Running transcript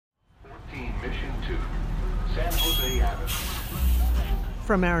Station 2, San Jose Avenue.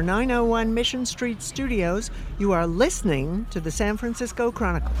 From our 901 Mission Street studios, you are listening to the San Francisco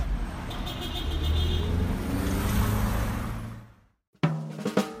Chronicle.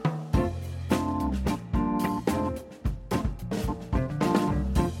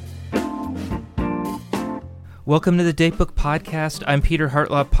 Welcome to the Datebook Podcast. I'm Peter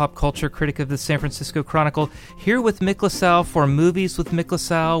Hartlaub, pop culture critic of the San Francisco Chronicle, here with Mick LaSalle for Movies with Mick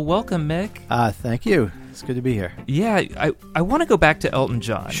LaSalle. Welcome, Mick. Thank you. It's good to be here. Yeah, I want to go back to Elton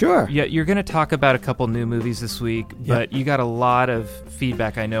John. Sure. Yeah, you're going to talk about a couple new movies this week, but you got a lot of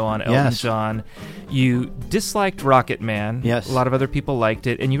feedback, I know, on Elton John. You disliked Rocket Man. Yes. A lot of other people liked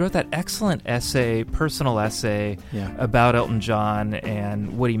it, and you wrote that excellent essay, personal essay, about Elton John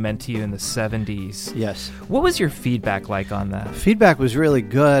and what he meant to you in the 70s. Yes. What was your feedback like on that? Feedback was really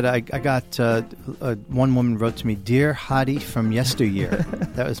good. I got one woman wrote to me, "Dear Hottie from yesteryear."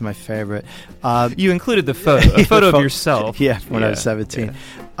 That was my favorite. You included the photo of yourself. Yeah, when I was 17.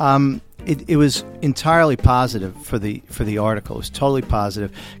 Yeah. It was entirely positive for the article. It was totally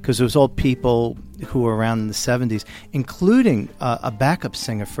positive because it was all people who were around in the 70s, including a backup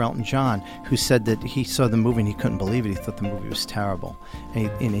singer for Elton John, who said that he saw the movie and he couldn't believe it. He thought the movie was terrible.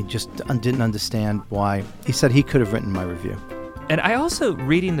 And he just didn't understand why. He said he could have written my review. And I also,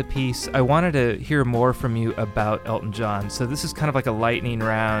 reading the piece, I wanted to hear more from you about Elton John. So this is kind of like a lightning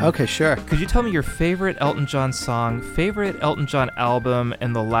round. Okay, sure. Could you tell me your favorite Elton John song, favorite Elton John album,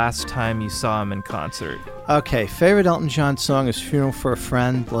 and the last time you saw him in concert? Okay, favorite Elton John song is Funeral for a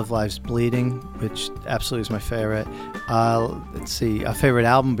Friend, Love Lies Bleeding, which absolutely is my favorite. Let's see, a favorite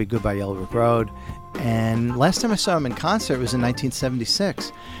album would be Goodbye Yellow Brick Road. And last time I saw him in concert was in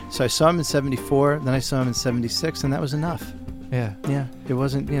 1976. So I saw him in 74, then I saw him in 76, and that was enough. Yeah. Yeah, it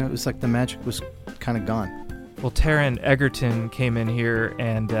wasn't, it was like the magic was kind of gone. Well, Taron Egerton came in here,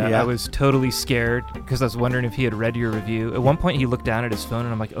 and I was totally scared because I was wondering if he had read your review. At one point, he looked down at his phone,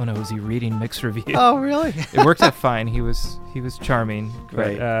 and I'm like, oh no, is he reading Mick's review? Oh, really? It worked out fine. He was charming.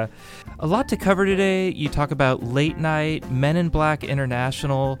 Great. But, a lot to cover today. You talk about Late Night, Men in Black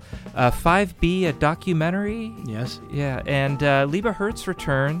International, 5B, a documentary. Yes. Yeah, and Liba Hertz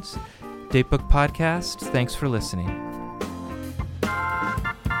returns. Datebook Podcast. Thanks for listening.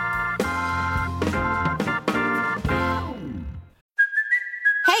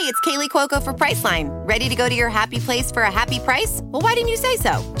 Hey, it's Kaylee Cuoco for Priceline. Ready to go to your happy place for a happy price? Well, why didn't you say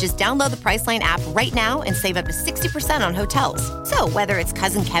so? Just download the Priceline app right now and save up to 60% on hotels. So whether it's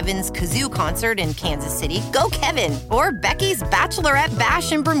Cousin Kevin's Kazoo Concert in Kansas City, go Kevin, or Becky's Bachelorette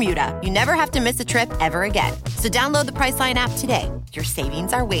Bash in Bermuda, you never have to miss a trip ever again. So download the Priceline app today. Your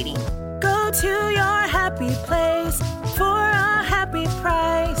savings are waiting. Go to your happy place for a happy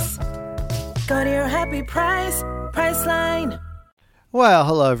price. Go to your happy price, Priceline. Well,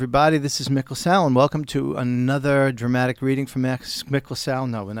 hello, everybody. This is Mick LaSalle, and welcome to another dramatic reading from Mick LaSalle.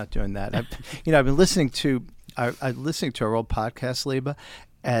 No, we're not doing that. I've been listening to our old podcast, Liba,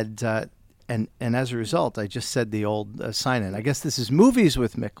 and as a result, I just said the old sign-in. I guess this is Movies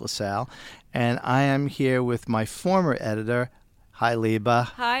with Mick LaSalle, and I am here with my former editor. Hi, Liba.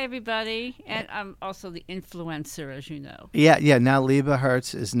 Hi, everybody. And I'm also the influencer, as you know. Yeah. Now Liba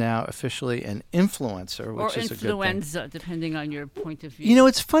Hertz is now officially an influencer, which is a good thing. Or influenza, depending on your point of view.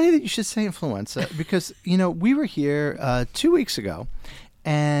 It's funny that you should say influenza because, we were here 2 weeks ago,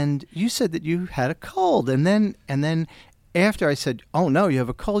 and you said that you had a cold. And then after I said, oh, no, you have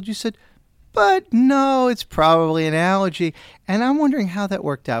a cold, you said, but no, it's probably an allergy. And I'm wondering how that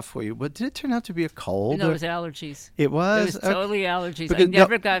worked out for you. But did it turn out to be a cold? No, it was allergies. It was? It was totally allergies. Because, I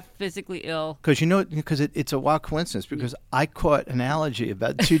never got physically ill. Because it's a wild coincidence, because I caught an allergy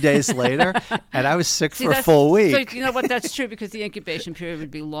about 2 days later, and I was sick for a full week. So you know what? That's true, because the incubation period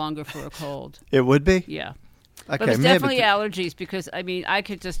would be longer for a cold. It would be? Yeah. Okay, but it's definitely allergies, because,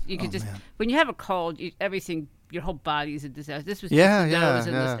 when you have a cold, your whole body is a disaster. This was just the nose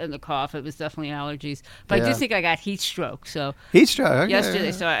and the cough. It was definitely allergies. But I do think I got heat stroke. So heat stroke, okay.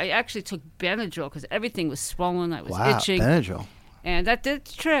 Yesterday. So I actually took Benadryl because everything was swollen. I was itching. Benadryl. And that did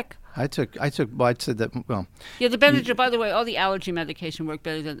the trick. I said that, well. Yeah, the Benadryl, by the way, all the allergy medication worked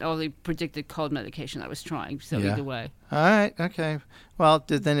better than all the predicted cold medication I was trying. So either way. All right, okay. Well,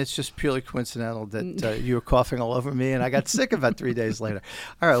 then it's just purely coincidental that you were coughing all over me and I got sick about 3 days later.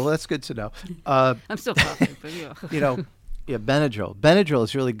 All right, well, that's good to know. I'm still coughing, but Yeah, Benadryl. Benadryl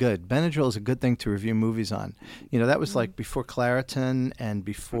is really good. Benadryl is a good thing to review movies on. That was like before Claritin and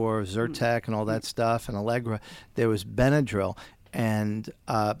before Zyrtec and all that stuff and Allegra. There was Benadryl. And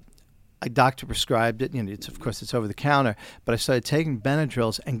a doctor prescribed it. Of course, it's over the counter. But I started taking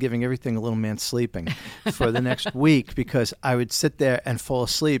Benadryls and giving everything a little man sleeping for the next week because I would sit there and fall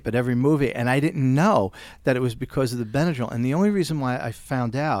asleep at every movie. And I didn't know that it was because of the Benadryl. And the only reason why I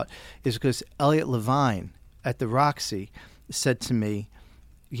found out is because Elliot Levine at the Roxy said to me,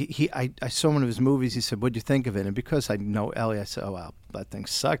 I saw one of his movies. He said, "What'd you think of it?" And because I know Elliot, I said, "Oh, wow, that thing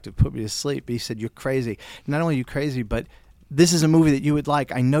sucked. It put me to sleep." But he said, "You're crazy. Not only are you crazy, but this is a movie that you would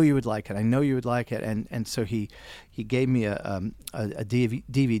like. I know you would like it. I know you would like it." And so he gave me a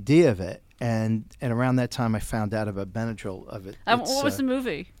DVD of it. And around that time, I found out about Benadryl of it. What was the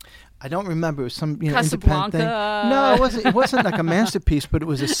movie? I don't remember. It was some Casablanca. Independent thing. No, it wasn't. It wasn't like a masterpiece, but it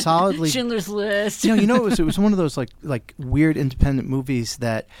was a solidly Schindler's List. It was one of those like weird independent movies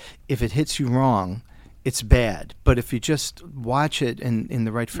that if it hits you wrong, it's bad. But if you just watch it in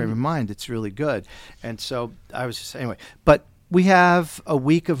the right frame of mind, it's really good. And so I was just anyway. But we have a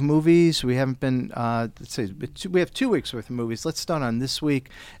week of movies. We haven't been. Let's see. We have 2 weeks worth of movies. Let's start on this week.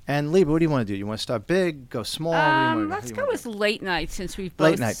 And Liba, what do you want to do? You want to start big, go small? Let's go with Late Night since we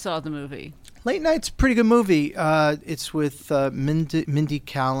both saw the movie. Late Night's a pretty good movie. It's with Mindy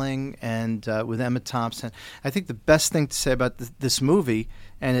Kaling and with Emma Thompson. I think the best thing to say about this movie,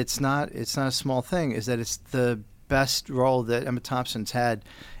 and it's not a small thing, is that it's the best role that Emma Thompson's had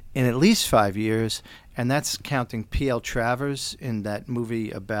in at least 5 years, and that's counting P.L. Travers in that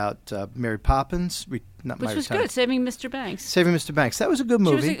movie about Mary Poppins. Which was good, Saving Mr. Banks. Saving Mr. Banks. That was a good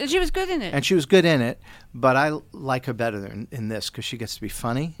movie. She was good in it. And she was good in it, but I like her better in this because she gets to be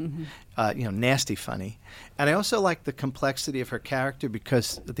funny, nasty funny. And I also like the complexity of her character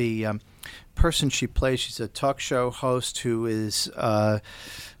because the person she plays, she's a talk show host who is, her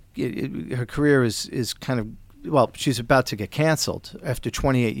career is kind of, well, she's about to get canceled after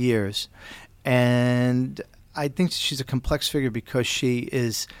 28 years. And I think she's a complex figure because she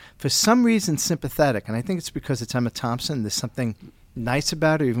is, for some reason, sympathetic. And I think it's because it's Emma Thompson. There's something nice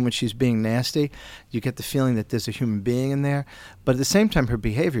about her, even when she's being nasty. You get the feeling that there's a human being in there. But at the same time, her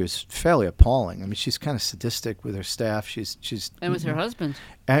behavior is fairly appalling. I mean, she's kind of sadistic with her staff. She's and with her husband.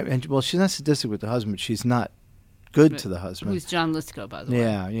 And well, she's not sadistic with the husband. She's not good to the husband. Who's John Lithgow, by the way.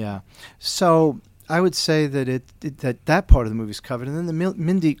 Yeah. So I would say that that part of the movie is covered, and then the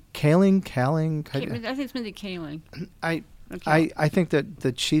Mindy Kaling. I think it's Mindy Kaling. I think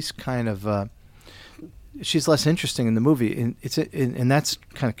that she's kind of she's less interesting in the movie, and that's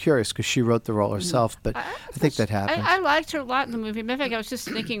kind of curious because she wrote the role herself. But I think that happens. I liked her a lot in the movie. Matter of fact, I was just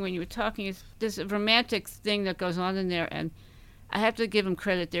thinking when you were talking, there's a romantic thing that goes on in there, and I have to give them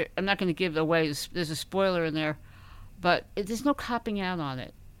credit. There, I'm not going to give away. There's a spoiler in there, but there's no copping out on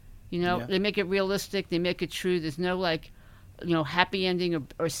it. They make it realistic. They make it true. There's no happy ending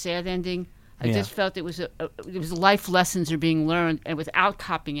or sad ending. I just felt it was life lessons are being learned, and without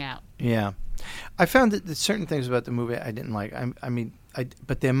copping out. Yeah, I found that certain things about the movie I didn't like.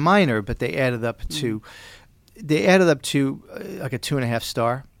 But they're minor. But they added up to like a 2.5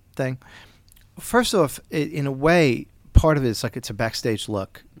 star thing. First off, in a way, part of it is like it's a backstage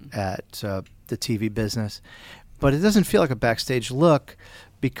look at the TV business, but it doesn't feel like a backstage look.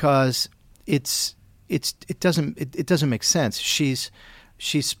 Because it doesn't make sense. She's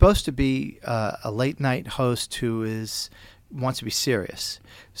supposed to be a late night host who wants to be serious.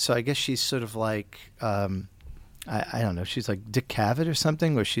 So I guess she's sort of like I don't know. She's like Dick Cavett or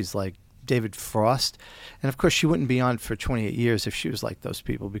something, or she's like David Frost. And of course, she wouldn't be on for 28 years if she was like those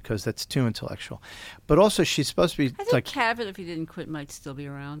people because that's too intellectual. But also, she's supposed to be I think Cavett, if he didn't quit, might still be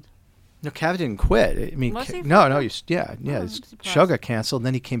around. No, Cavett didn't quit. I mean, Show got canceled.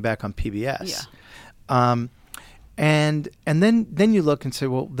 Then he came back on PBS. Yeah. And then you look and say,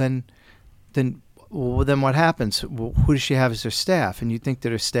 well, then what happens? Well, who does she have as her staff? And you think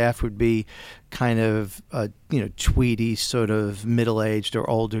that her staff would be kind of Tweety, sort of middle-aged or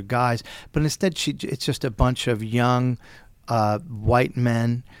older guys, but instead it's just a bunch of young white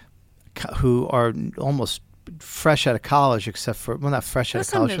men who are almost fresh out of college, except for not fresh out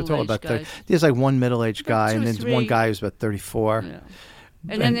of college. We're talking about 30. There's like one middle-aged guy, and then one guy who's about 34. Yeah.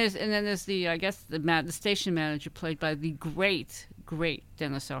 And then there's the station manager played by the great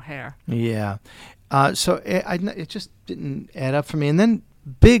Dennis O'Hare. Yeah, so it just didn't add up for me. And then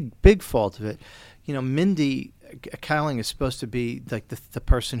big fault of it, Mindy Kaling is supposed to be like the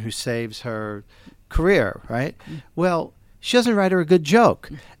person who saves her career, right? Mm-hmm. Well, she doesn't write her a good joke.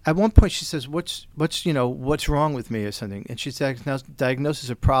 At one point, she says, "What's wrong with me?" or something, and she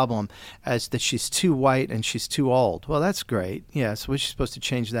diagnoses a problem as that she's too white and she's too old. Well, that's great. Yeah, so she's supposed to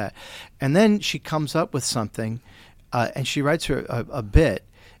change that, and then she comes up with something, and she writes her a bit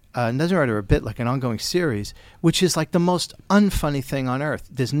doesn't write her a bit, like an ongoing series, which is like the most unfunny thing on earth.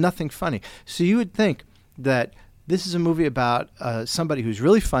 There's nothing funny. So you would think that this is a movie about somebody who's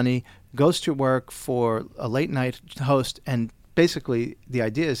really funny, goes to work for a late night host, and basically the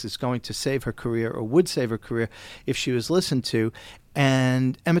idea is it's going to save her career, or would save her career if she was listened to.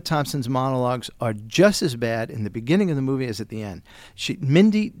 And Emma Thompson's monologues are just as bad in the beginning of the movie as at the end.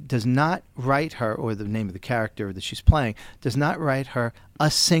 Mindy does not write her, or the name of the character that she's playing, does not write her a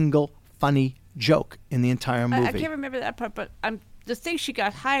single funny joke in the entire movie. I can't remember that part, but the thing she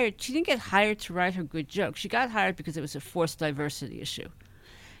got hired, she didn't get hired to write her good jokes. She got hired because it was a forced diversity issue.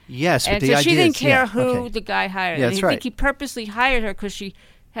 Yes, but and the so idea she didn't is, care yeah, who okay. the guy hired. Yeah, and that's I right. think he purposely hired her because she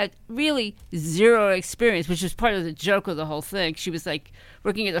had really zero experience, which was part of the joke of the whole thing. She was like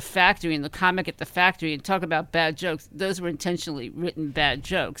working at a factory, and the comic at the factory, and talk about bad jokes. Those were intentionally written bad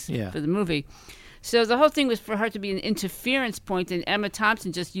jokes for the movie. So the whole thing was for her to be an interference point, and Emma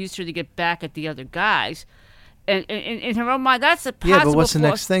Thompson just used her to get back at the other guys. And in her own mind, that's a possible Yeah, but what's the flaw.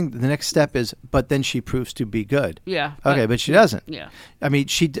 next thing? The next step is, but then she proves to be good. Yeah. Okay, but she doesn't. Yeah. I mean,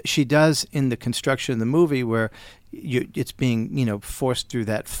 she does in the construction of the movie where it's being forced through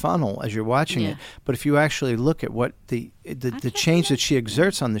that funnel as you're watching it. But if you actually look at what the change that she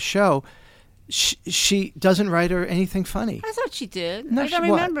exerts on the show, she doesn't write her anything funny. I thought she did. No, I don't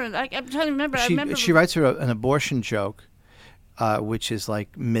remember. I'm trying to remember. She writes her an abortion joke. Which is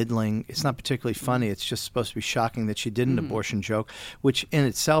like middling. It's not particularly funny. It's just supposed to be shocking that she did an abortion joke, which in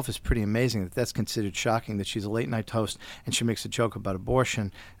itself is pretty amazing that that's considered shocking, that she's a late night host and she makes a joke about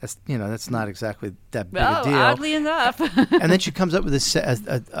abortion. That's that's not exactly that big a deal. Oddly enough. And then she comes up with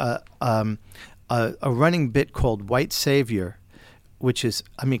a running bit called White Savior, which is,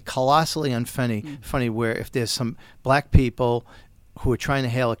 colossally unfunny. Funny, where if there's some black people who are trying to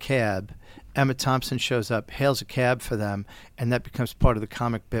hail a cab, Emma Thompson shows up, hails a cab for them, and that becomes part of the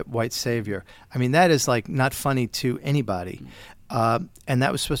comic bit White Savior. That is like not funny to anybody. And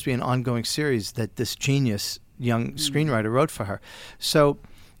that was supposed to be an ongoing series that this genius young screenwriter wrote for her. So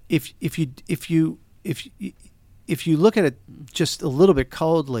if you look at it just a little bit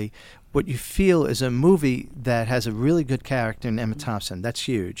coldly, what you feel is a movie that has a really good character in Emma Thompson. That's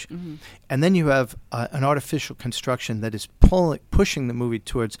huge. And then you have an artificial construction that is pushing the movie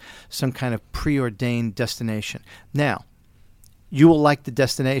towards some kind of preordained destination. Now, you will like the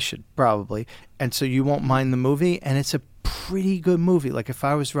destination, probably, and so you won't mind the movie, and it's a pretty good movie. Like if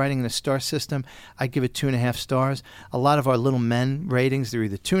I was writing in a star system, I'd give it 2.5 stars. A lot of our Little Men ratings, they're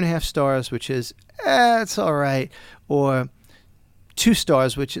either 2.5 stars, which is, it's all right, or 2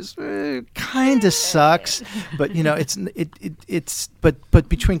 stars, which is kind of sucks, but but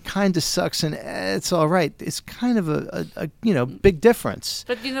between kind of sucks and it's all right, it's kind of a big difference.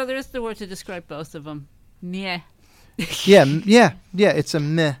 But there is the word to describe both of them. Meh. yeah. It's a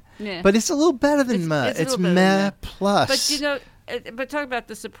meh, but it's a little better than meh. It's meh plus. But talk about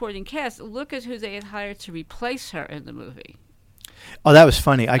the supporting cast. Look at who they had hired to replace her in the movie. Oh, that was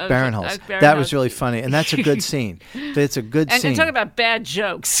funny. Ike Barinholtz. That was really funny, and that's a good scene. It's a good scene. And talk about bad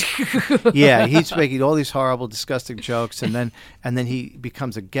jokes. Yeah, he's making all these horrible, disgusting jokes, and then he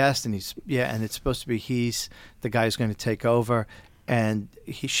becomes a guest, and and it's supposed to be he's the guy who's going to take over, and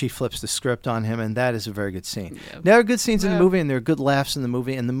she flips the script on him, and that is a very good scene. Yeah. There are good scenes in the movie, and there are good laughs in the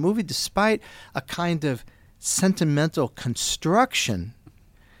movie, and the movie, despite a kind of sentimental construction,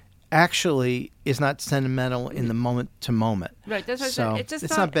 actually is not sentimental in the moment to moment. Right, that's what so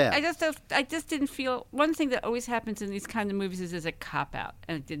it's not bad. I just didn't feel. One thing that always happens in these kind of movies is there's a cop out,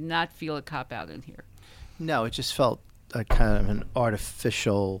 and it did not feel a cop out in here. No, it just felt kind of an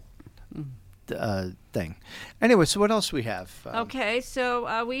artificial thing. Anyway, so what else do we have? Okay,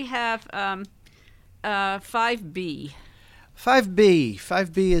 so we have 5B.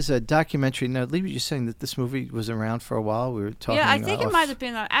 5B is a documentary. Now, Lee was just saying that this movie was around for a while. We were talking. Yeah, I think it might have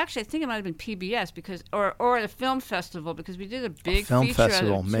been. Actually, I think it might have been PBS or at a film festival, because we did a big film feature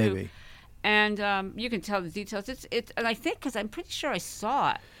festival, of it maybe. Too. And you can tell the details. And I think because I'm pretty sure I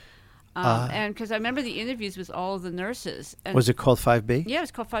saw it. And because I remember the interviews with all of the nurses. And was it called 5B? Yeah, it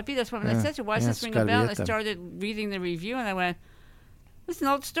was called 5B. That's what when I said to her, why does this ring a bell? And I started reading the review, and I went, it's an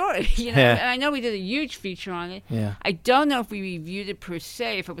old story, And I know we did a huge feature on it. Yeah. I don't know if we reviewed it per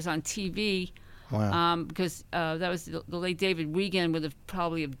se, if it was on TV. Wow. Because that was the late David Wiegand would have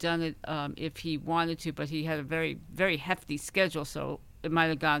probably have done it if he wanted to, but he had a very, very hefty schedule, so it might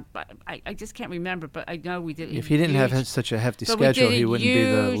have gone. But I just can't remember. But I know we did. If he didn't have such a hefty schedule, he wouldn't be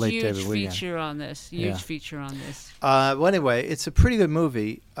the late David Wiegand. Huge feature on this. Huge feature on this. Well, anyway, it's a pretty good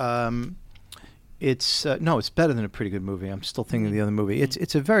movie. It's better than a pretty good movie. I'm still thinking of the other movie.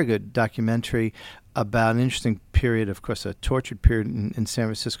 It's a very good documentary about an interesting period, of course, a tortured period in San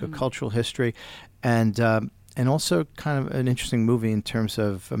Francisco cultural history, and also kind of an interesting movie in terms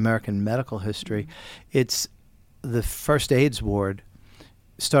of American medical history. It's the first AIDS ward.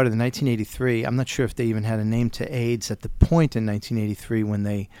 Started in 1983. I'm not sure if they even had a name to AIDS at the point in 1983 when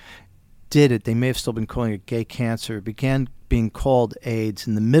they did it. They may have still been calling it gay cancer. It began being called AIDS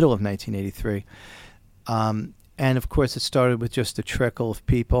in the middle of 1983. And, of course, it started with just a trickle of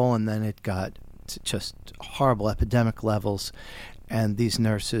people, and then it got to just horrible epidemic levels. And these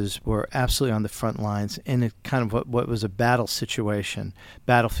nurses were absolutely on the front lines in a kind of what was a battle situation,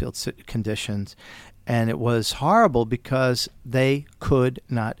 battlefield conditions. And it was horrible because they could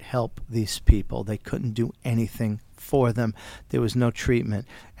not help these people. They couldn't do anything for them. There was no treatment.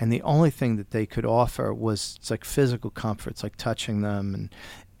 And the only thing that they could offer was like physical comforts, like touching them.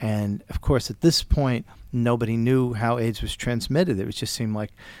 And of course, at this point, nobody knew how AIDS was transmitted. It just seemed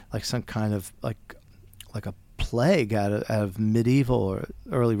like some kind of like a plague out of medieval or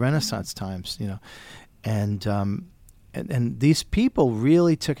early Renaissance times, you know. And these people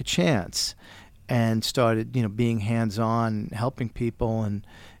really took a chance and started, you know, being hands-on, helping people,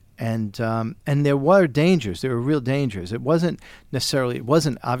 and there were dangers. There were real dangers. It wasn't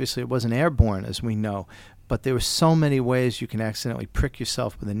airborne, as we know, but there were so many ways you can accidentally prick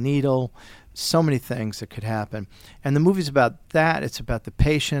yourself with a needle, so many things that could happen. And the movie's about that. It's about the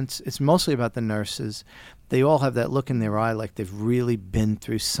patients. It's mostly about the nurses. They all have that look in their eye like they've really been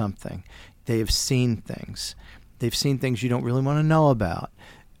through something. They have seen things. They've seen things you don't really want to know about.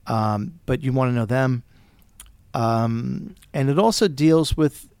 But you want to know them. And it also deals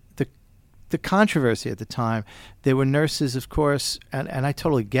with the controversy at the time. There were nurses, of course, and I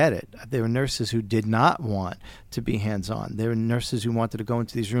totally get it. There were nurses who did not want to be hands-on. There were nurses who wanted to go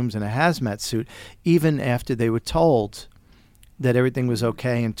into these rooms in a hazmat suit, even after they were told that everything was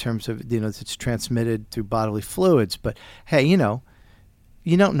okay in terms of, you know, it's transmitted through bodily fluids. But, hey, you know,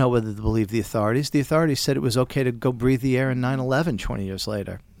 you don't know whether to believe the authorities. The authorities said it was okay to go breathe the air in 9/11 20 years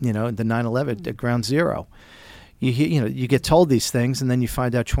later, you know, the 9/11 at Ground Zero. You get told these things, and then you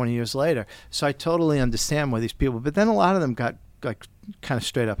find out 20 years later. So I totally understand why these people, but then a lot of them got like kind of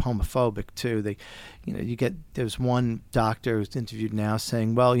straight up homophobic too. They, you know, there's one doctor who's interviewed now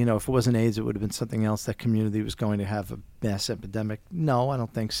saying, well, you know, if it wasn't AIDS, it would have been something else. That community was going to have a mass epidemic. No, I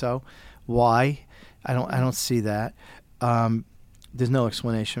don't think so. Why? I don't see that. There's no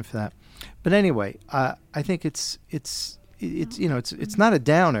explanation for that. But anyway, I think it's you know, it's not a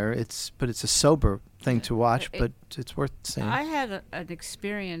downer. But it's a sober thing to watch. But it's worth seeing. I had an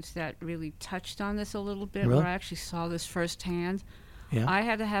experience that really touched on this a little bit, really? Where I actually saw this firsthand. Yeah. I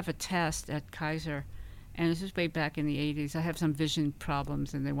had to have a test at Kaiser, and this was way back in the 80s. I have some vision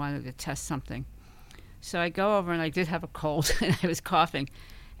problems, and they wanted to test something. So I go over, and I did have a cold, and I was coughing,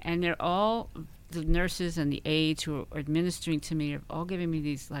 and they're all the nurses and the aides who are administering to me are all giving me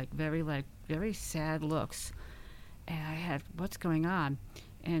these very sad looks. And I had, what's going on?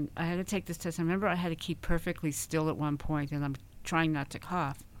 And I had to take this test. I remember I had to keep perfectly still at one point, and I'm trying not to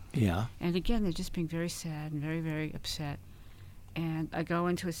cough. Yeah. And again, they're just being very sad and very, very upset. And I go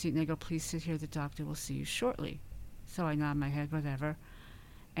into a seat, and they go, please sit here. The doctor will see you shortly. So I nod my head, whatever.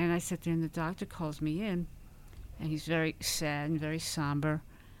 And I sit there, and the doctor calls me in, and he's very sad and very somber.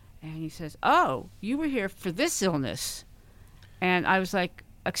 And he says, oh, you were here for this illness. And I was like,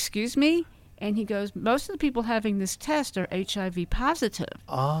 excuse me? And he goes, most of the people having this test are HIV positive.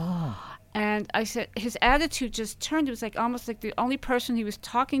 Oh. And I said, his attitude just turned. It was like almost like the only person he was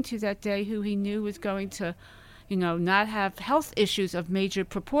talking to that day who he knew was going to, you know, not have health issues of major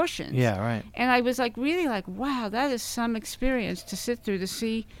proportions. Yeah, right. And I was like, really like, wow, that is some experience to sit through to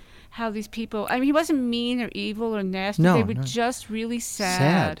see how these people, I mean, he wasn't mean or evil or nasty. No, they were just really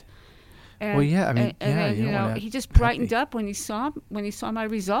sad. And, well, yeah, I mean, and yeah, then, you know, he just brightened up when he saw my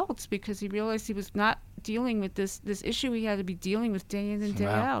results, because he realized he was not dealing with this issue he had to be dealing with day in and day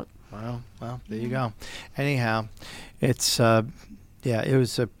out. Well, there you go. Anyhow, it's it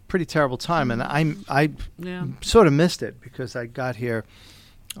was a pretty terrible time, and I sort of missed it because I got here.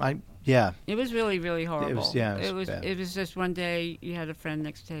 It was really, really horrible. It was just one day you had a friend,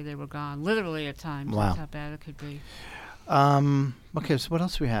 next day they were gone, literally at times. Wow. That's how bad it could be. Okay, so what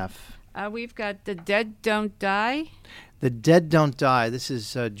else do we have? We've got The Dead Don't Die. The Dead Don't Die. This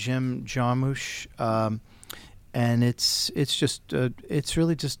is Jim Jarmusch, and it's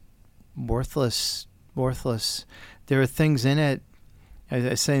really just worthless. There are things in it. As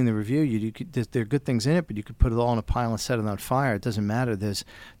I say in the review, there are good things in it, but you could put it all in a pile and set it on fire. It doesn't matter. There's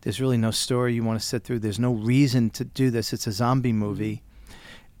really no story you want to sit through. There's no reason to do this. It's a zombie movie,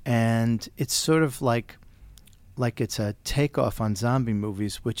 and it's sort of like it's a takeoff on zombie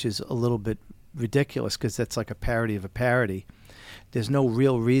movies, which is a little bit ridiculous because that's like a parody of a parody. There's no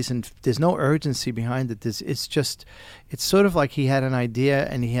real reason. There's no urgency behind it. It's sort of like he had an idea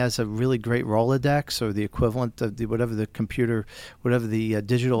and he has a really great Rolodex or the equivalent of whatever the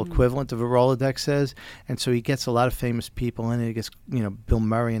digital equivalent of a Rolodex is. And so he gets a lot of famous people in it. He gets, Bill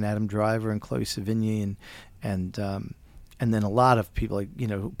Murray and Adam Driver and Chloe Sevigny and then a lot of people like,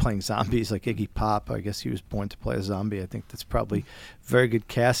 playing zombies like Iggy Pop. I guess he was born to play a zombie. I think that's probably very good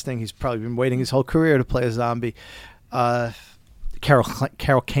casting. He's probably been waiting his whole career to play a zombie.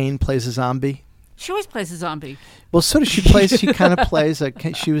 Carol Kane plays a zombie. She always plays a zombie. Well, so does she. She kind of plays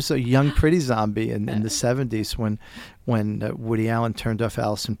she was a young, pretty zombie in the 70s when Woody Allen turned off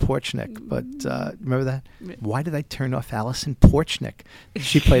Alison Porchnick. But remember that? Why did I turn off Alison Porchnick?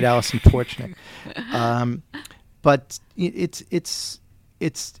 She played Alison Porchnick. But it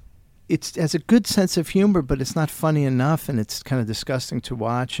has a good sense of humor, but it's not funny enough, and it's kind of disgusting to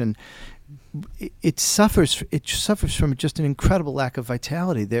watch, and it suffers from just an incredible lack of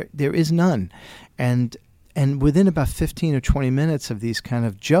vitality. There is none, and within about 15 or 20 minutes of these kind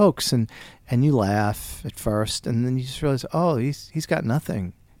of jokes, and you laugh at first, and then you just realize, oh, he's got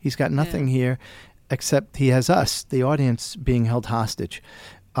nothing. He's got nothing here, except he has us, the audience, being held hostage.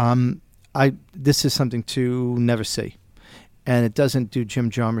 This is something to never see. And it doesn't do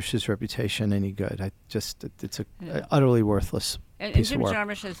Jim Jarmusch's reputation any good. It's utterly worthless piece Jim of work.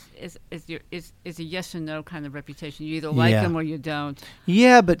 Jarmusch is a yes or no kind of reputation. You either like him or you don't.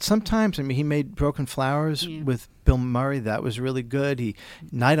 Yeah, but sometimes, he made Broken Flowers with Bill Murray. That was really good.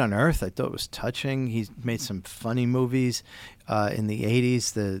 Night on Earth, I thought was touching. He's made some funny movies in the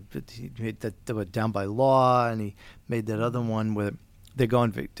 80s. He made that Down by Law, and he made that other one with... They're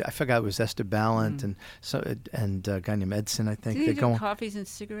going. I forgot it was Esther Ballant and a guy named Edson. I think did he do Coffees and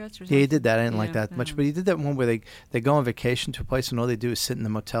Cigarettes or something? Yeah, he did that. I didn't like that much, but he did that one where they go on vacation to a place and all they do is sit in the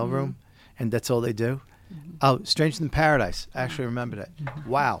motel room, and that's all they do. Oh, Stranger Than Paradise. I actually remember that.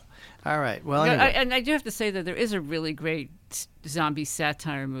 Wow. All right. Well, anyway. And I do have to say that there is a really great zombie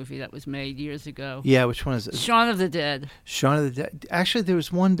satire movie that was made years ago. Yeah, which one is it? Shaun of the Dead. Shaun of the Dead. Actually, there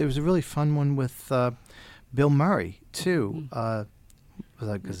was a really fun one with Bill Murray too.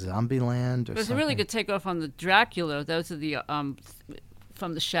 Like a Zombieland or It was something. a really good takeoff on the Dracula. Those are the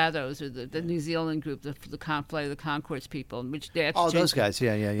From the Shadows, or the New Zealand group, the Flight of the Conchords people, which they actually those guys,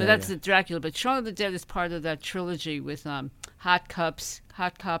 yeah. But that's the Dracula. But Shaun of the Dead is part of that trilogy with Hot Cops,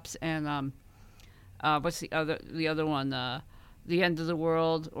 and what's the other one? The End of the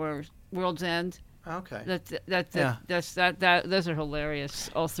World or World's End. Okay. Those are hilarious,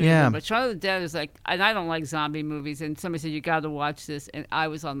 all three of them. But Shaun of the Dead is like, and I don't like zombie movies, and somebody said, you got to watch this, and I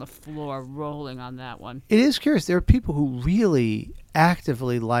was on the floor rolling on that one. It is curious. There are people who really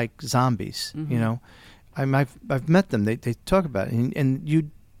actively like zombies, I've met them. They talk about it, and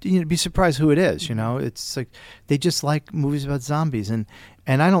you'd be surprised who it is, It's like they just like movies about zombies, and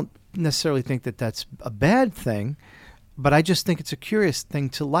I don't necessarily think that that's a bad thing. But I just think it's a curious thing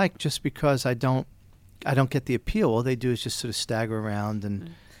to like, just because I don't get the appeal. All they do is just sort of stagger around and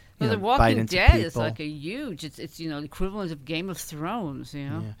The Walking Dead is like a huge. It's the equivalent of Game of Thrones.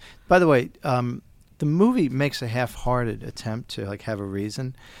 Yeah. By the way, the movie makes a half-hearted attempt to have a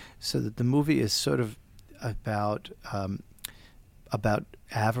reason, so that the movie is sort of about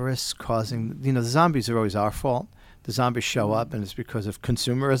avarice causing. The zombies are always our fault. The zombies show up, and it's because of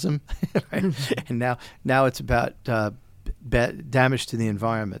consumerism, right? And now it's about damage to the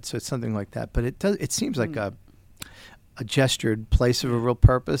environment. So it's something like that. But it seems like a gestured place of a real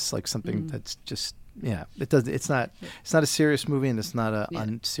purpose, like something that's just It does. It's not a serious movie, and it's not a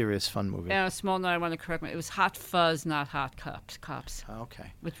unserious fun movie. Yeah, a small note. I want to correct me. It was Hot Fuzz, not Hot Cops.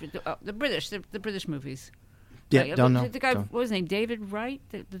 Okay. Which the British movies. Yeah, don't know. The guy, what was his name? David Wright,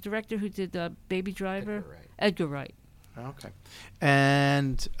 the director who did Baby Driver. Edgar Wright. Okay.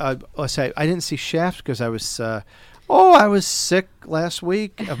 And I'll say I didn't see Shaft because I was I was sick last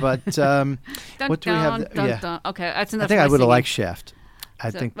week. But what do we have? Okay, that's enough. I think I would have liked Shaft. I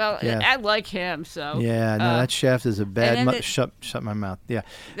think. Well, I like him. So. Yeah, no, that Shaft is a bad. Shut my mouth. Yeah.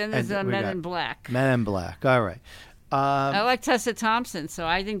 Then there's Men in Black. Men in Black. All right. I like Tessa Thompson, so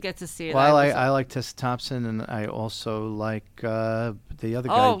I didn't get to see it. Well, I like Tessa Thompson, and I also like the other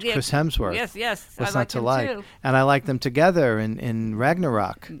guy, Chris Hemsworth. Yes. What's I not to him like? Too. And I like them together in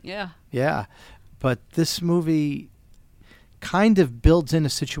Ragnarok. Yeah. Yeah, but this movie kind of builds in a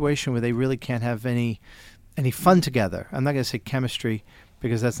situation where they really can't have any fun together. I'm not going to say chemistry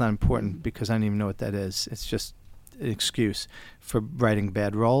because that's not important because I don't even know what that is. It's just an excuse for writing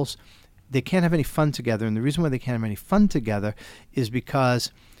bad roles. They can't have any fun together, and the reason why they can't have any fun together is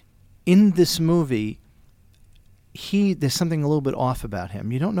because in this movie, there's something a little bit off about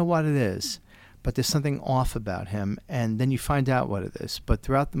him. You don't know what it is, but there's something off about him, and then you find out what it is. But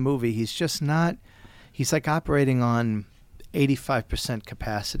throughout the movie, he's just not. He's like operating on 85%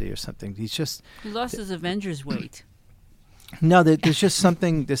 capacity or something. He lost his Avengers weight. No, there's just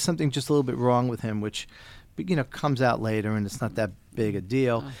something. There's something just a little bit wrong with him, which, comes out later, and it's not that big a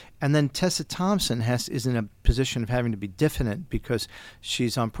deal. And then Tessa Thompson is in a position of having to be diffident because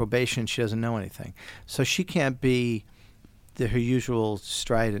she's on probation. She doesn't know anything, so she can't be her usual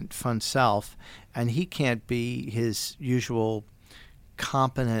strident, fun self, and he can't be his usual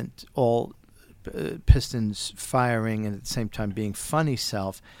competent, all pistons firing and at the same time being funny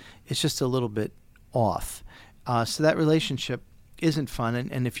self. It's just a little bit off. So that relationship isn't fun.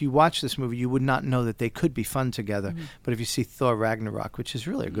 And if you watch this movie, you would not know that they could be fun together. Mm-hmm. But if you see Thor Ragnarok, which is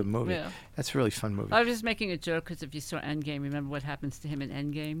really a good movie, that's a really fun movie. I was just making a joke because if you saw Endgame, remember what happens to him in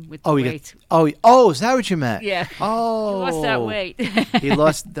Endgame with the weight? Is that what you meant? Yeah. Oh. He lost that weight. He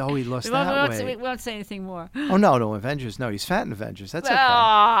lost that weight. We won't say anything more. Oh, no, Avengers. No, he's fat in Avengers. That's okay.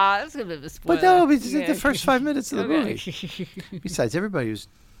 That's a bit of a spoiler. But no, it's the first 5 minutes of the movie. Besides, everybody who's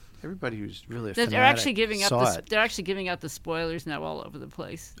really a fanatic they're actually giving saw it. They're actually giving out the spoilers now all over the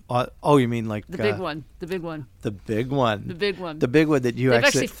place. You mean like the big one? The big one. The big one. The big one. The big one that They've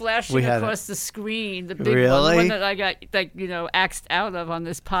actually flashing across the screen. The big one, the one that I got axed out of on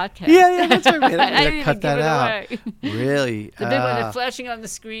this podcast. Yeah, that's right. I didn't cut that out. Away. Really? The big one. They're flashing on the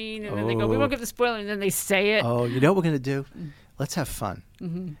screen, and then they go, "We won't give the spoiler," and then they say it. Oh, you know what we're gonna do? Let's have fun.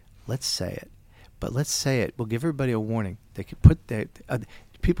 Mm-hmm. Let's say it, but let's say it. We'll give everybody a warning. They could put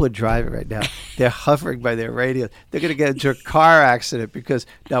people are driving right now. They're hovering by their radio. They're going to get into a car accident because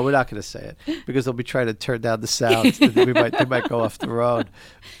we're not going to say it because they'll be trying to turn down the sound. They might go off the road.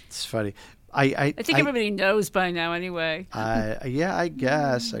 It's funny. I think everybody knows by now anyway. I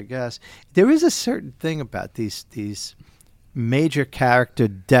guess. There is a certain thing about these major character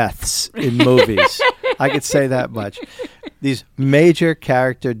deaths in movies. I could say that much. These major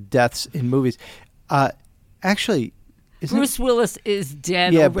character deaths in movies. Actually, Bruce Willis is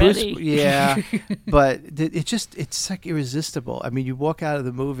dead already. But it's like irresistible. I mean, you walk out of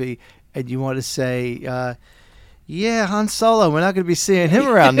the movie and you want to say, Han Solo, we're not going to be seeing him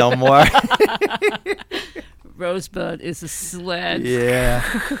around no more. Rosebud is a sled.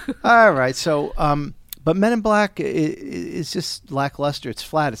 Yeah. All right. So, but Men in Black is just lackluster. It's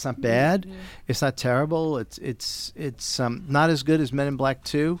flat. It's not bad. Mm-hmm. It's not terrible. It's not as good as Men in Black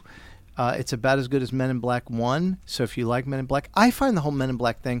 2. It's about as good as Men in Black 1. So if you like Men in Black, I find the whole Men in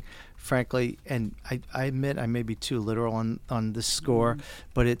Black thing, frankly, and I admit I may be too literal on this score,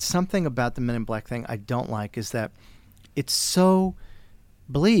 but it's something about the Men in Black thing I don't like is that it's so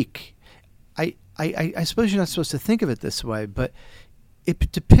bleak. I suppose you're not supposed to think of it this way, but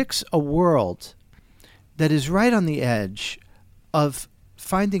it depicts a world that is right on the edge of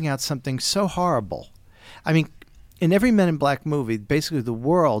finding out something so horrible. I mean, in every Men in Black movie, basically the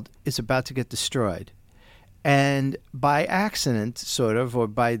world is about to get destroyed. And by accident, sort of, or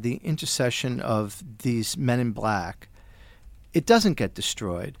by the intercession of these Men in Black, it doesn't get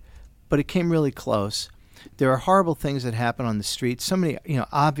destroyed, but it came really close. There are horrible things that happen on the street, so many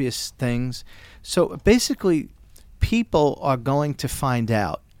obvious things. So basically, people are going to find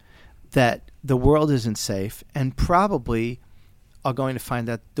out that the world isn't safe and probably are going to find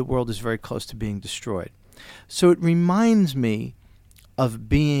that the world is very close to being destroyed. So it reminds me of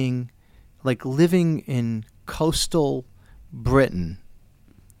being like living in coastal Britain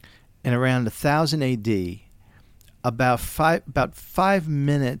in around 1000 AD, about 5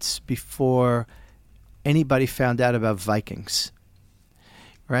 minutes before anybody found out about Vikings.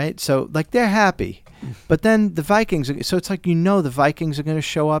 Right? So like they're happy. But then the Vikings, so it's like the Vikings are going to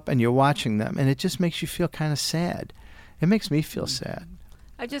show up and you're watching them and it just makes you feel kind of sad. It makes me feel sad.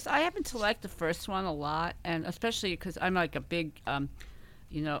 I happen to like the first one a lot, and especially because I'm like a big, fan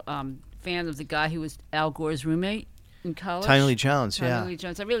of the guy who was Al Gore's roommate in college. Tommy Lee Jones, Tommy Lee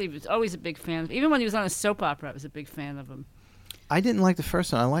Jones. I really was always a big fan of. Even when he was on a soap opera, I was a big fan of him. I didn't like the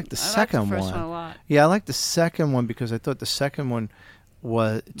first one. I liked the second one. I liked the first one a lot. Yeah, I liked the second one because I thought the second one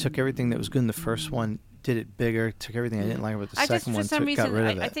took everything that was good in the first one, did it bigger, took everything I didn't like about the second one, got rid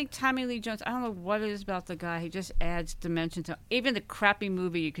of it. I think Tommy Lee Jones, I don't know what it is about the guy, he just adds dimension to even the crappy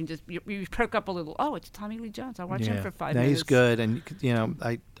movie. You can just you perk up a little. Oh, it's Tommy Lee Jones. I'll watch him for 5 minutes. He's good, and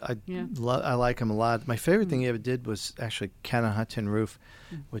I like him a lot. My favorite thing he ever did was actually Cat on Hot Tin Roof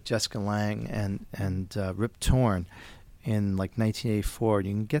with Jessica Lange and Rip Torn in like 1984. You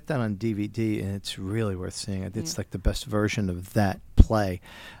can get that on DVD, and it's really worth seeing. It's like the best version of that play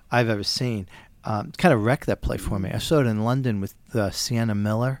I've ever seen. Kind of wrecked that play for me. I saw it in London with Sienna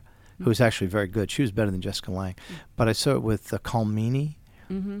Miller, who was actually very good. She was better than Jessica Lange. But I saw it with Carl Meany,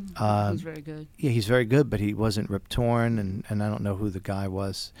 Mm-hmm. He's very good. Yeah, he's very good, but he wasn't Rip Torn, and I don't know who the guy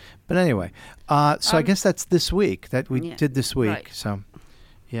was. But anyway, so I guess that's this week that we did this week. Right. So,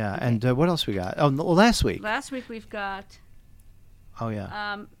 yeah, okay. And what else we got? Oh, last week. Last week we've got. Oh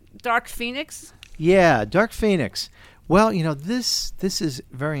yeah. Dark Phoenix. Yeah, Dark Phoenix. Well, this is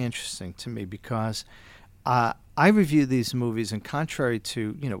very interesting to me because I review these movies, and contrary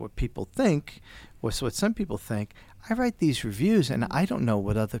to what people think, or what some people think, I write these reviews, and I don't know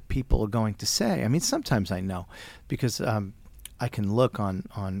what other people are going to say. I mean, sometimes I know because I can look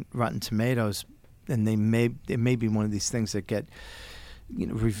on Rotten Tomatoes, and it may be one of these things that get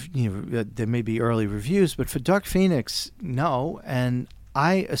there may be early reviews, but for Dark Phoenix, no, and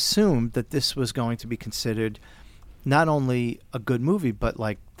I assumed that this was going to be considered not only a good movie, but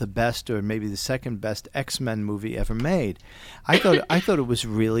like the best or maybe the second best X-Men movie ever made. I thought it was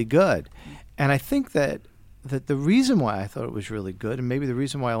really good, and I think that the reason why I thought it was really good, and maybe the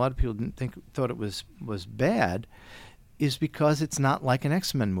reason why a lot of people thought it was bad, is because it's not like an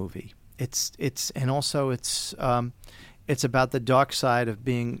X-Men movie. It's about the dark side of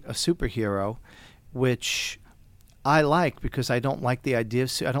being a superhero, which I like because I don't like the idea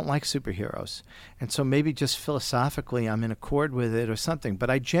of I don't like superheroes, and so maybe just philosophically I'm in accord with it or something. But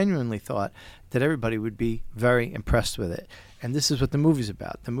I genuinely thought that everybody would be very impressed with it, and this is what the movie's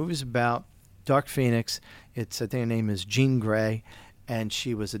about. The movie's about Dark Phoenix. I think her name is Jean Grey, and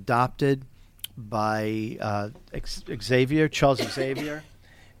she was adopted by Charles Xavier,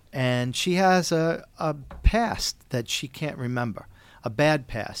 and she has a past that she can't remember. A bad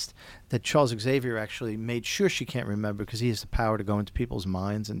past that Charles Xavier actually made sure she can't remember because he has the power to go into people's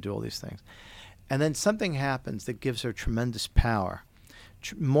minds and do all these things. And then something happens that gives her tremendous power,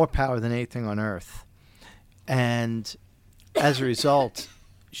 more power than anything on earth. And as a result,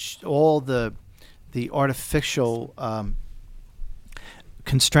 all the artificial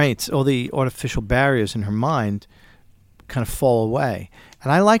constraints, all the artificial barriers in her mind kind of fall away.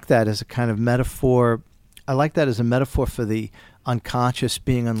 And I like that as a kind of metaphor. I like that as a metaphor for the unconscious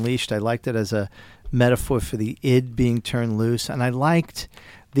being unleashed. I liked it as a metaphor for the id being turned loose. And I liked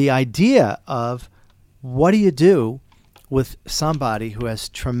the idea of what do you do with somebody who has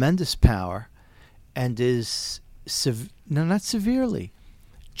tremendous power and is, not severely,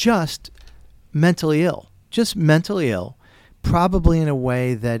 just mentally ill. Just mentally ill, probably in a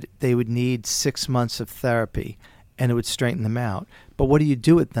way that they would need 6 months of therapy and it would straighten them out. But what do you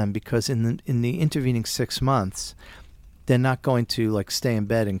do with them? Because in the intervening 6 months, they're not going to stay in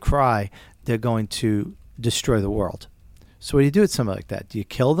bed and cry. They're going to destroy the world. So what do you do with somebody like that? Do you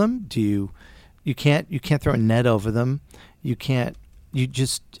kill them? You can't throw a net over them. I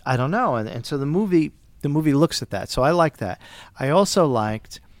don't know. And so the movie looks at that. So I like that. I also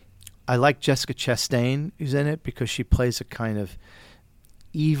liked Jessica Chastain, who's in it, because she plays a kind of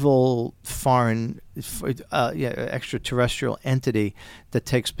evil foreign extraterrestrial entity that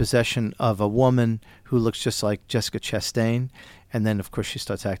takes possession of a woman who looks just like Jessica Chastain, and then of course she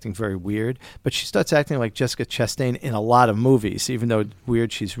starts acting very weird, but she starts acting like Jessica Chastain in a lot of movies. Even though it's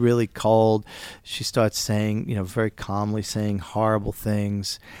weird, she's really cold. She starts saying, very calmly saying horrible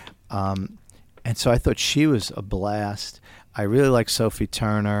things, and so I thought she was a blast. I really like Sophie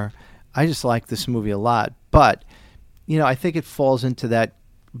Turner. I just like this movie a lot, but I think it falls into that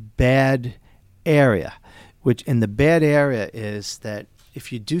bad area, which in the bad area is that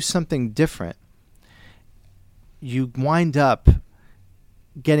if you do something different, you wind up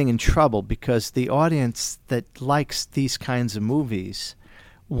getting in trouble because the audience that likes these kinds of movies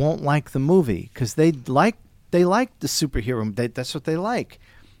won't like the movie because they like the superhero. That's what they like,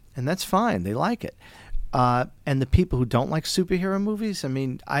 and that's fine. They like it. And the people who don't like superhero movies, I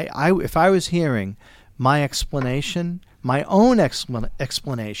mean, if I was hearing my own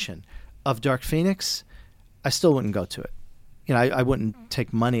explanation of Dark Phoenix, I still wouldn't go to it. I wouldn't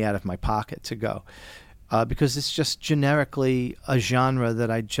take money out of my pocket to go because it's just generically a genre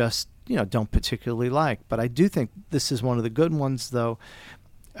that I just don't particularly like. But I do think this is one of the good ones, though.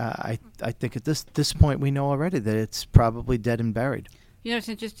 I think at this point we know already that it's probably dead and buried. It's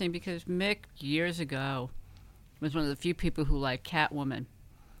interesting because Mick years ago was one of the few people who liked Catwoman,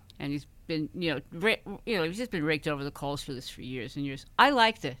 and he's been he's just been raked over the coals for this for years and years. I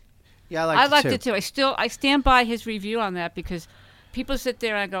liked it. Yeah, I liked it too. I stand by his review on that because people sit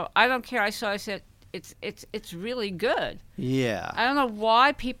there and I go, I don't care. I said it's really good. Yeah. I don't know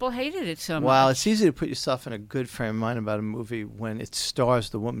why people hated it so much. Well, it's easy to put yourself in a good frame of mind about a movie when it stars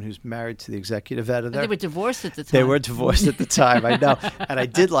the woman who's married to the executive editor. And they were divorced at the time. They were divorced at the time, I know. And I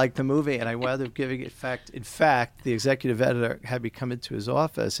did like the movie, and I wound up giving it in fact, the executive editor had me come into his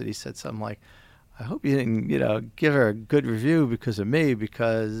office, and he said something like, I hope you didn't, give her a good review because of me,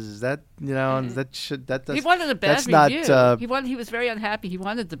 because that does. He wanted a bad review. He was very unhappy. He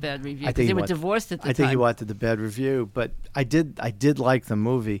wanted the bad review because they were divorced at the time. I think he wanted the bad review, but I did like the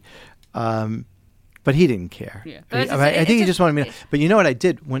movie. But he didn't care. Yeah. I think he just wanted me to. But you know what I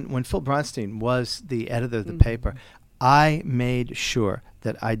did? When Phil Bronstein was the editor of the paper, I made sure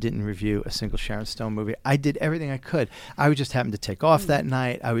that I didn't review a single Sharon Stone movie. I did everything I could. I would just happen to take off that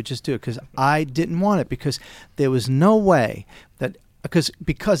night. I would just do it because I didn't want it, because there was no way that because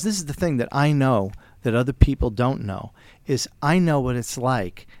this is the thing that I know that other people don't know, is I know what it's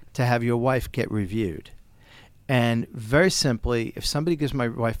like to have your wife get reviewed. And very simply, if somebody gives my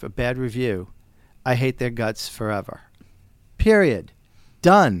wife a bad review, I hate their guts forever. Period.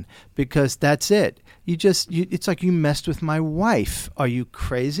 Done. Because that's it. It's like you messed with my wife. Are you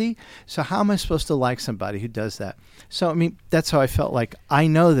crazy? So how am I supposed to like somebody who does that? So, I mean, that's how I felt like, I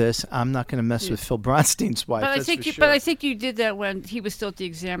know this. I'm not going to mess with Phil Bronstein's wife. But I think you did that when he was still at the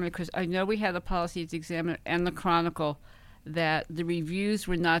Examiner, because I know we had a policy at the Examiner and the Chronicle that the reviews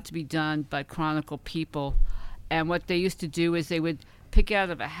were not to be done by Chronicle people. And what they used to do is they would pick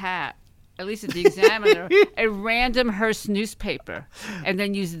out of a hat, at least at the Examiner, a random Hearst newspaper, and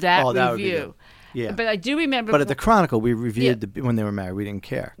then use that review. Yeah. But I do remember. But at the Chronicle, we reviewed when they were married. We didn't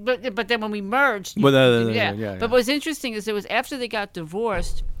care. But then when we merged, But what was interesting is it was after they got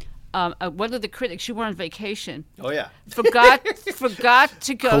divorced. One of the critics, you were on vacation. Oh yeah. Forgot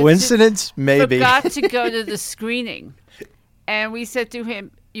to go. Coincidence? Maybe. Forgot to go to the screening, and we said to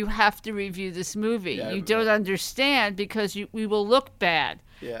him, "You have to review this movie. You don't understand because we will look bad."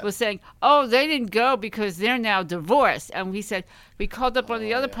 Yeah. Was saying, "Oh, they didn't go because they're now divorced." And we said, we called up one of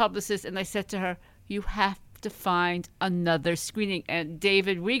the other publicists, and I said to her, "You have to find another screening." And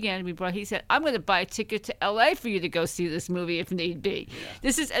David Wiegand, he said, "I'm going to buy a ticket to L.A. for you to go see this movie if need be."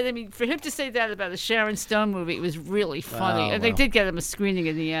 Yeah. For him to say that about a Sharon Stone movie, it was really funny. They did get him a screening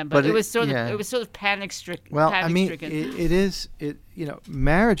in the end, but it was sort of panic stricken. Well, I mean,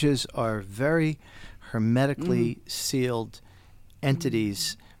 marriages are very hermetically sealed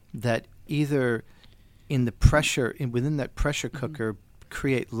entities that either within that pressure cooker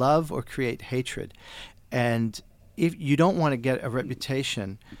create love or create hatred. And if you don't want to get a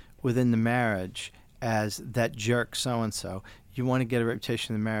reputation within the marriage as that jerk so-and-so, you want to get a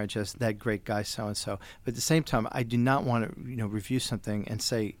reputation in the marriage as that great guy so-and-so. But at the same time, I do not want to review something and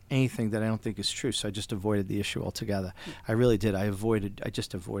say anything that I don't think is true, so I just avoided the issue altogether. I really did. I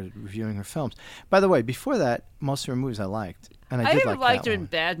just avoided reviewing her films. By the way, before that, most of her movies I liked. And I never liked her in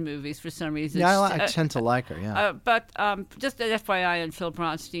bad movies for some reason. Yeah, I tend to like her, yeah. But just an FYI on Phil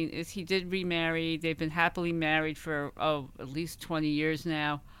Bronstein is he did remarry. They've been happily married for, at least 20 years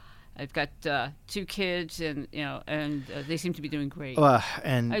now. I've got 2 kids, and they seem to be doing great. I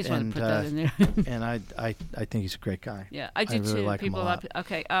just want to put that in there. And I think he's a great guy. Yeah, I do really too. Like him a lot.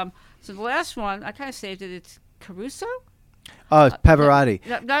 Okay, so the last one, I kind of saved it. It's Caruso. Oh, it's Pavarotti.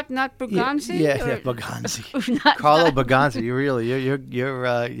 Not Bergonzi. Yeah, Bergonzi. Carlo Bergonzi.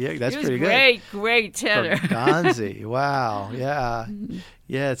 You're that's pretty good. Great tenor. Bergonzi. Wow. Yeah.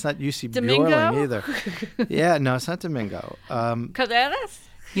 Yeah. It's not UC Bjorling either. Yeah. No, it's not Domingo. Carreras.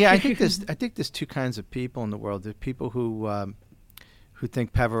 Yeah, I think there's 2 kinds of people in the world. There's people who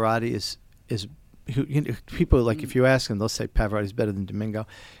think Pavarotti is people like if you ask them, they'll say Pavarotti's better than Domingo,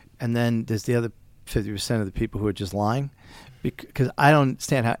 and then there's the other 50% of the people who are just lying, because I don't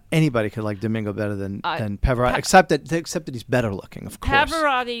understand how anybody could like Domingo better than Pavarotti, except that he's better looking, of course.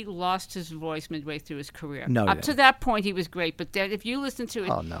 Pavarotti lost his voice midway through his career. No, up to that point he was great, but then if you listen to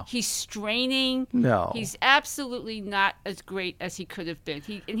it, he's straining. No, he's absolutely not as great as he could have been.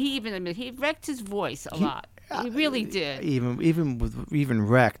 He even admitted he wrecked his voice a lot. He really did. Even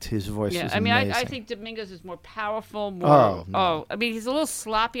wrecked, his voice was amazing. I think Domingo's is more powerful. I mean, he's a little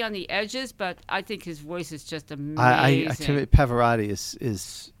sloppy on the edges, but I think his voice is just amazing. To me, Pavarotti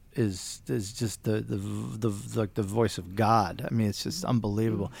is just the voice of God. I mean, it's just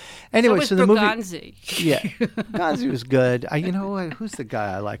unbelievable. Anyway, so the Bergonzi. Movie, yeah, Bergonzi was good. You know what? Who's the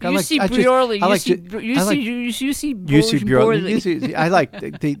guy I like? UC Bjorling. UC Bjorling. I like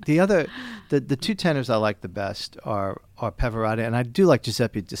the other. The 2 tenors I like the best are Pavarotti, and I do like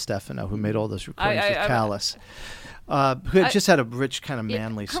Giuseppe Di Stefano, who made all those recordings with Callis. Who just had a rich kind of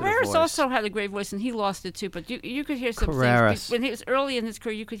manly sort of voice. Carreras also had a great voice, and he lost it too. But you could hear some things. When he was early in his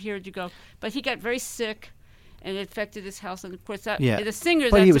career, you could hear it. You go, but he got very sick, and it affected his health. And of course, the singer,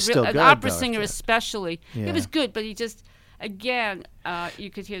 but he was still an good, opera singer especially, he was good. But he just, again, you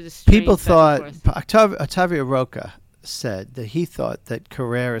could hear the strain. People thought Ottavio Rocca said that he thought that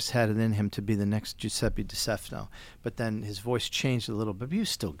Carreras had it in him to be the next Giuseppe Di Stefano, but then his voice changed a little bit. But he was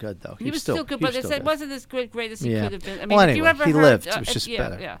still good, though. He was still good, but it wasn't as great as he could have been. I mean, well, if you ever he heard, lived. It was just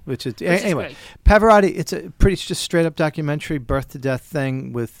better. Yeah. Which is anyway. Pavarotti. It's a pretty just straight up documentary, birth to death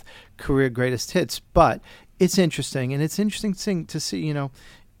thing with career greatest hits. But it's interesting, and it's interesting thing to see.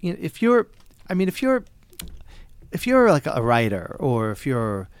 If you're like a writer or if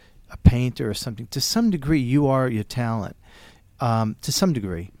you're a painter or something, to some degree you are your talent, to some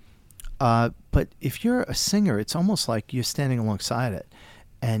degree. But if you're a singer, it's almost like you're standing alongside it,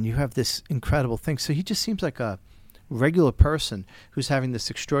 and you have this incredible thing. So he just seems like a regular person who's having this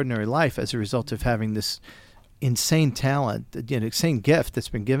extraordinary life as a result of having this insane talent, insane gift that's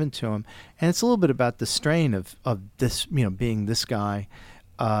been given to him. And it's a little bit about the strain of this, being this guy.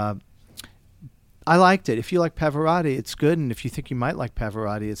 I liked it. If you like Pavarotti, it's good. And if you think you might like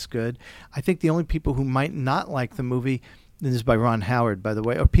Pavarotti, it's good. I think the only people who might not like the movie, this is by Ron Howard, by the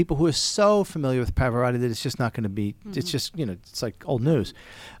way, are people who are so familiar with Pavarotti that it's just not going to be, it's just, it's like old news.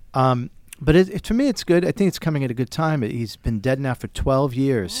 But to me, it's good. I think it's coming at a good time. He's been dead now for 12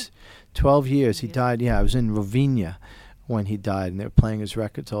 years. 12 years. He died, I was in Rovigna when he died, and they were playing his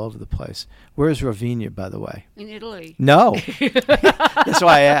records all over the place. Where is Rovigna, by the way? In Italy. No. That's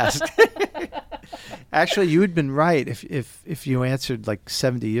why I asked. Actually, you had been right if you answered like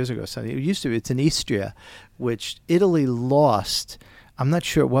 70 years ago. Something. It used to be. It's in Istria, which Italy lost. I'm not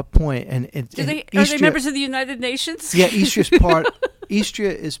sure at what point. And are they members of the United Nations? Yeah,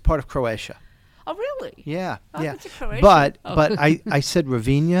 Istria is part of Croatia. Oh, really? Yeah, yeah. But I said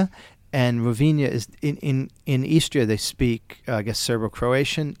Rovigna, and Rovigna is in Istria. They speak, I guess,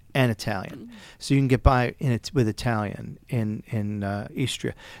 Serbo-Croatian and Italian, so you can get by with Italian in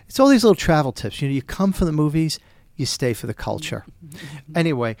Istria. It's all these little travel tips. You come for the movies, you stay for the culture.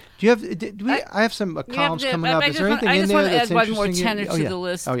 Anyway, do you have? I have some columns coming up. Is there anything in there that's interesting? I just want to add one more tenor to the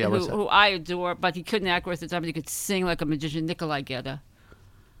list. Oh yeah, who I adore, but he couldn't act worth the time. But he could sing like a magician. Nikolai Gedda.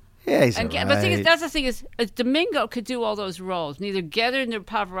 Yeah, he's all right. But that's the thing is Domingo could do all those roles. Neither Gedda nor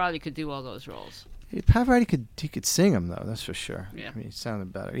Pavarotti could do all those roles. Pavarotti could sing them though. That's for sure. Yeah, I mean, he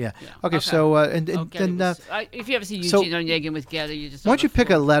sounded better. Yeah. Okay. So then if you ever see Eugene Onegin with Gedda, you just. Why don't you pick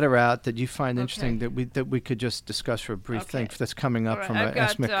a letter out that you find interesting that we could just discuss for a brief thing that's coming up from an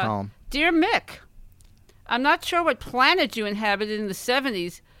S. Mick column. Dear Mick, I'm not sure what planet you inhabited in the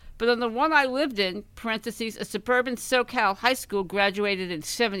 70s. But on the one I lived in, parentheses, a suburban SoCal high school graduated in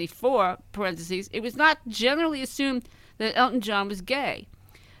 74, parentheses, it was not generally assumed that Elton John was gay.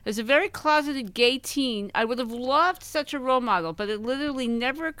 As a very closeted gay teen, I would have loved such a role model, but it literally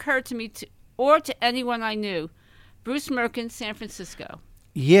never occurred to me or to anyone I knew. Bruce Merkin, San Francisco.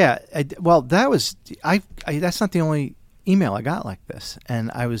 Yeah, well, that's not the only email I got like this. And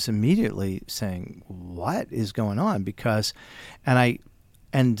I was immediately saying, what is going on? Because, I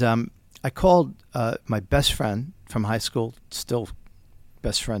called my best friend from high school, still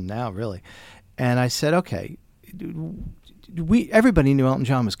best friend now, really. And I said, okay, everybody knew Elton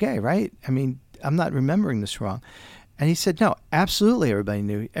John was gay, right? I mean, I'm not remembering this wrong. And he said, no, absolutely everybody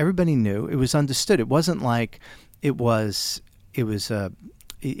knew. Everybody knew. It was understood. It wasn't like it wasn't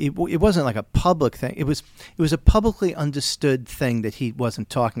like a public thing. It was a publicly understood thing that he wasn't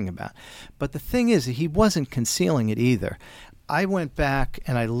talking about. But the thing is, he wasn't concealing it either. I went back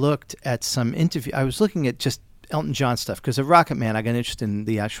and I looked at some interview. I was looking at just Elton John stuff because of Rocket Man, I got interested in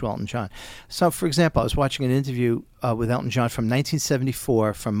the actual Elton John. So, for example, I was watching an interview with Elton John from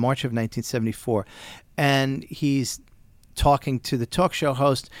 1974, from March of 1974, and he's talking to the talk show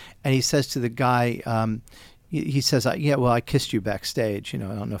host, and he says to the guy, he says, yeah, well, I kissed you backstage. I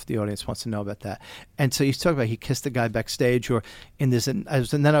don't know if the audience wants to know about that. And so he's talking about he kissed the guy backstage, or in this, and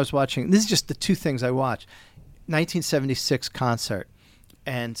then I was watching, this is just the two things I watched. 1976 concert,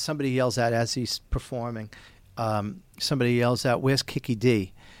 and somebody yells out as he's performing, somebody yells out, where's Kiki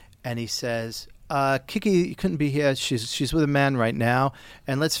D? And he says, Kiki couldn't be here. She's with a man right now.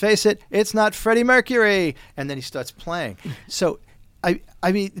 And let's face it, it's not Freddie Mercury. And then he starts playing. So, I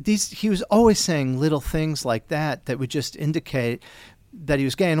mean, he was always saying little things like that would just indicate that he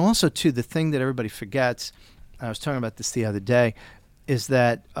was gay. And also, too, the thing that everybody forgets, and I was talking about this the other day, is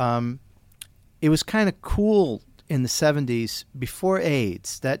that it was kind of cool in the 70s before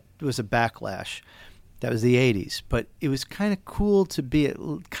AIDS. That was a backlash. That was the 80s. But it was kind of cool to be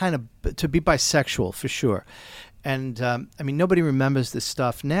bisexual for sure. And I mean, nobody remembers this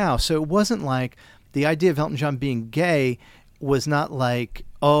stuff now. So it wasn't like the idea of Elton John being gay was not like,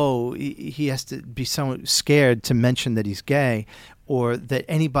 oh, he has to be so scared to mention that he's gay, or that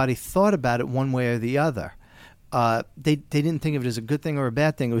anybody thought about it one way or the other. They didn't think of it as a good thing or a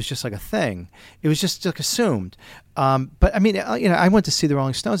bad thing. It was just like a thing. It was just like assumed. But I mean, I went to see the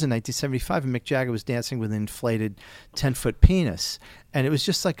Rolling Stones in 1975, and Mick Jagger was dancing with an inflated 10-foot penis, and it was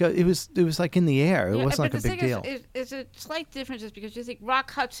just like it was like in the air. It wasn't like a big deal. It's a slight difference, just because you think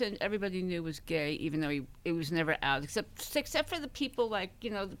Rock Hudson, everybody knew was gay, even though it was never out, except for the people like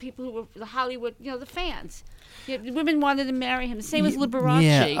the people who were the Hollywood, the fans. The women wanted to marry him. The same with Liberace.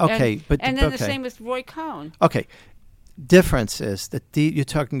 Yeah, okay, and then the same with Roy Cohn. Okay, difference is that you're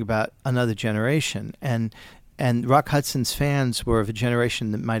talking about another generation, and Rock Hudson's fans were of a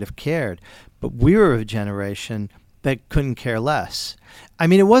generation that might have cared, but we were of a generation that couldn't care less. I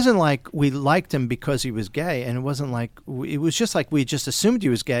mean, it wasn't like we liked him because he was gay, and it wasn't like it was just like we just assumed he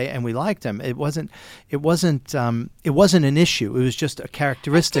was gay and we liked him. It wasn't an issue. It was just a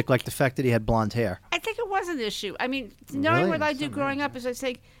characteristic, like the fact that he had blonde hair. I think it was an issue. I mean, knowing what I do growing up, is I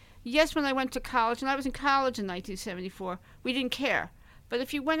say, yes, when I went to college, and I was in college in 1974, we didn't care. But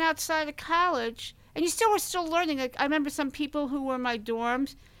if you went outside of college, and you were still learning. Like, I remember some people who were in my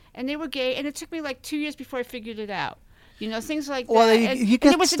dorms, and they were gay, and it took me like 2 years before I figured it out. Things like that. Well,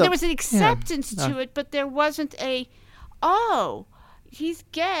 there was an acceptance to it, but there wasn't he's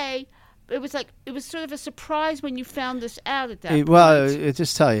gay. It was sort of a surprise when you found this out at that point. Well, I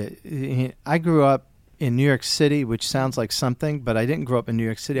just tell you, I grew up in New York City, which sounds like something, but I didn't grow up in New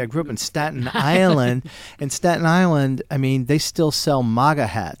York City. I grew up in Staten Island. In Staten Island, I mean, they still sell MAGA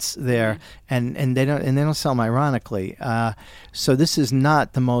hats there, and they don't sell them ironically. So this is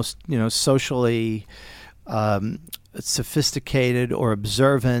not the most socially sophisticated or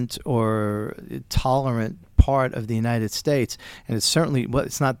observant or tolerant part of the United States, and it's certainly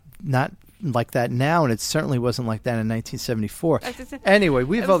it's not like that now, and it certainly wasn't like that in 1974. Anyway,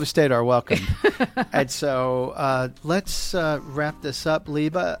 we've overstayed our welcome. And so let's wrap this up,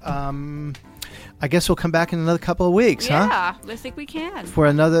 Liba. I guess we'll come back in another couple of weeks, huh? Yeah, I think we can. For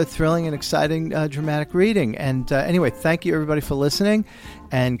another thrilling and exciting dramatic reading. And anyway, thank you, everybody, for listening.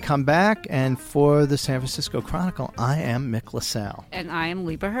 And come back. And for the San Francisco Chronicle, I am Mick LaSalle. And I am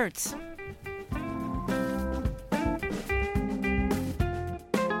Liba Hertz.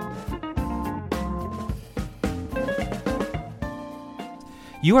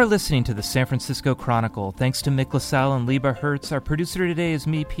 You are listening to the San Francisco Chronicle. Thanks to Mick LaSalle and Liba Hertz. Our producer today is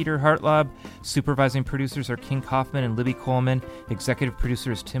me, Peter Hartlaub. Supervising producers are King Kaufman and Libby Coleman. Executive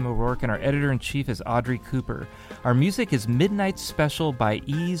producer is Tim O'Rourke, and our editor-in-chief is Audrey Cooper. Our music is Midnight Special by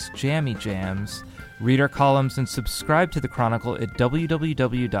Ease Jammy Jams. Read our columns and subscribe to the Chronicle at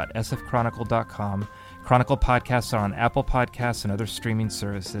www.sfchronicle.com. Chronicle podcasts are on Apple Podcasts and other streaming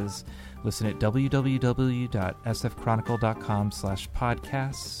services. Listen at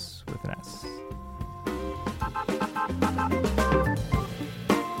www.sfchronicle.com/podcasts with an S.